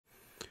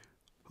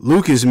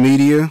Lucas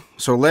Media.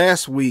 So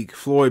last week,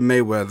 Floyd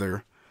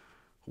Mayweather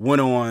went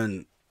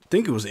on, I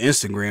think it was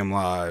Instagram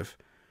Live,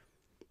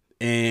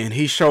 and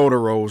he showed a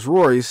Rolls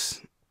Royce.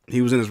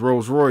 He was in his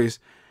Rolls Royce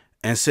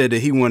and said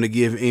that he wanted to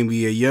give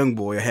NBA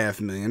Youngboy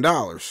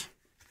 $500,000.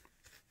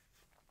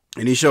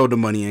 And he showed the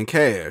money in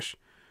cash.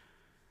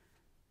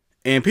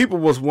 And people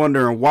was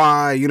wondering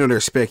why.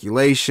 There's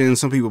speculation.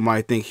 Some people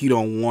might think he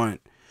don't want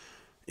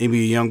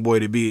NBA Youngboy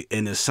to be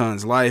in his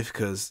son's life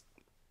because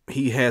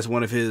he has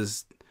one of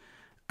his,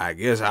 I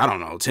guess,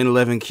 10,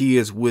 11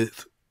 kids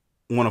with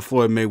one of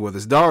Floyd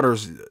Mayweather's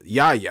daughters,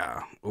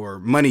 Yaya, or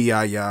Money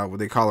Yaya, what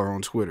they call her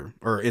on Twitter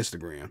or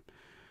Instagram.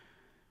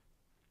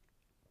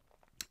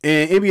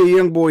 And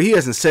NBA Youngboy, he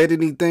hasn't said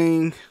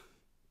anything.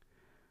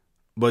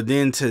 But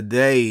then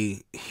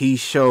today, he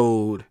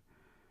showed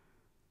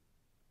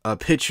a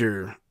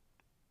picture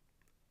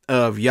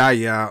of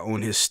Yaya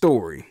on his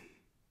story,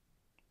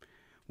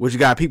 which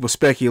got people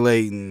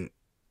speculating,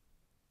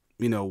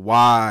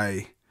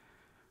 why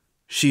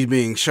she's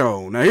being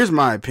shown. Now, here's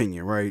my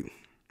opinion, right?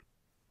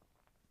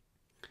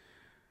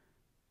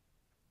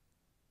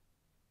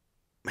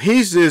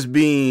 He's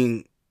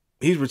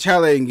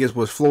retaliating against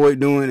what Floyd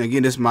doing.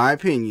 Again, this is my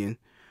opinion.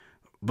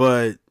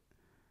 But,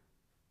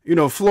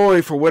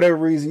 Floyd, for whatever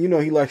reason,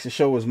 he likes to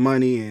show his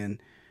money,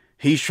 and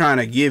he's trying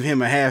to give him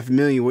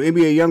 $500,000. Well,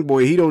 NBA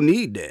Youngboy, he don't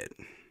need that.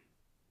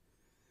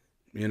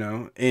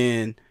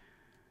 And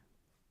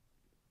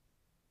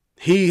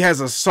he has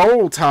a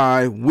soul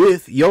tie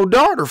with your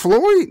daughter,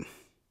 Floyd.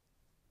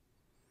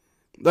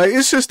 Like,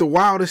 it's just the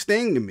wildest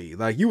thing to me.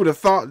 Like, you would have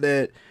thought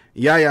that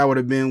Yaya would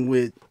have been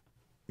with,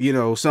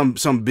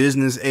 some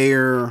business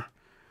heir,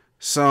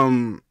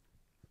 some,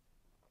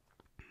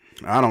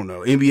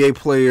 NBA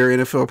player,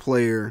 NFL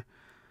player.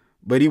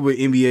 But he with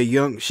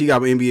she got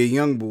with NBA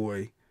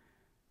Youngboy.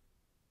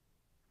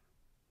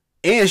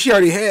 And he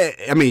already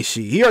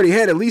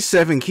had at least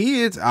 7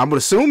 kids, I'm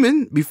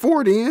assuming,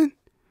 before then.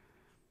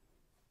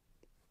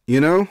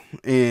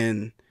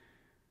 And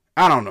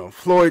I don't know.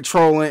 Floyd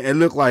trolling. It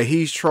looked like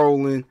he's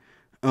trolling.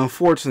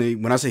 Unfortunately,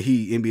 when I say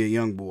he, NBA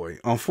Youngboy,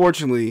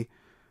 unfortunately,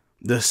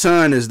 the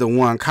son is the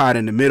one caught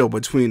in the middle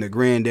between the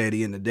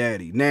granddaddy and the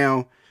daddy.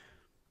 Now,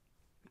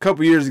 a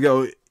couple years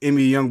ago,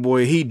 NBA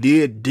Youngboy, he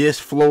did diss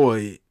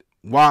Floyd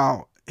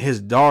while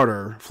Floyd's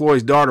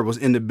daughter, was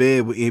in the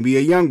bed with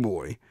NBA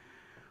Youngboy,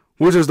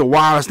 which is the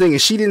wildest thing.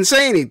 And she didn't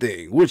say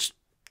anything, which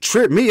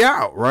tripped me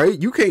out,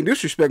 right? You can't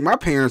disrespect my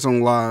parents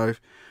on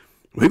live.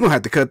 We're going to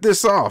have to cut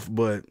this off,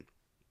 but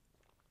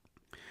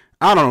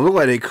I don't know. Look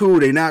like they cool,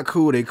 they not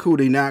cool, they cool,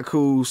 they not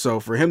cool. So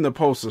for him to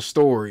post a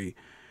story,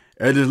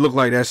 it just looked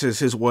like that's just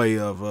his way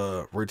of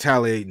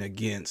retaliating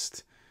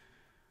against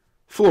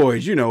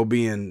Floyd,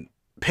 being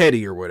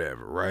petty or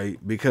whatever, right?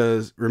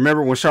 Because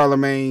remember when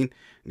Charlemagne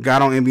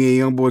got on NBA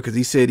Youngboy because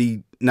he said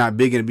he not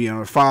big into being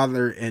a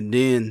father, and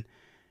then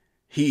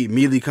he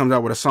immediately comes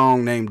out with a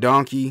song named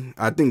Donkey.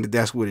 I think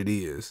that's what it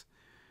is.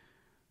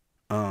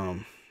 I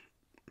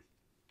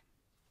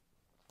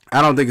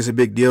don't think it's a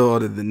big deal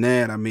other than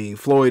that. I mean,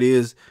 Floyd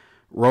is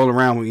rolling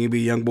around with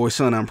NBA Youngboy's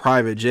son on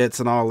private jets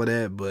and all of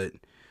that, but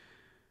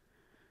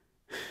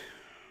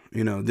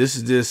this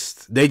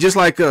is they just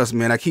like us,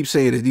 man. I keep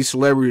saying that these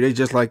celebrities, they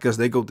just like us.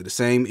 They go through the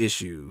same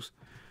issues.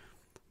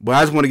 But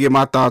I just want to get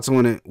my thoughts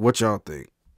on it. What y'all think?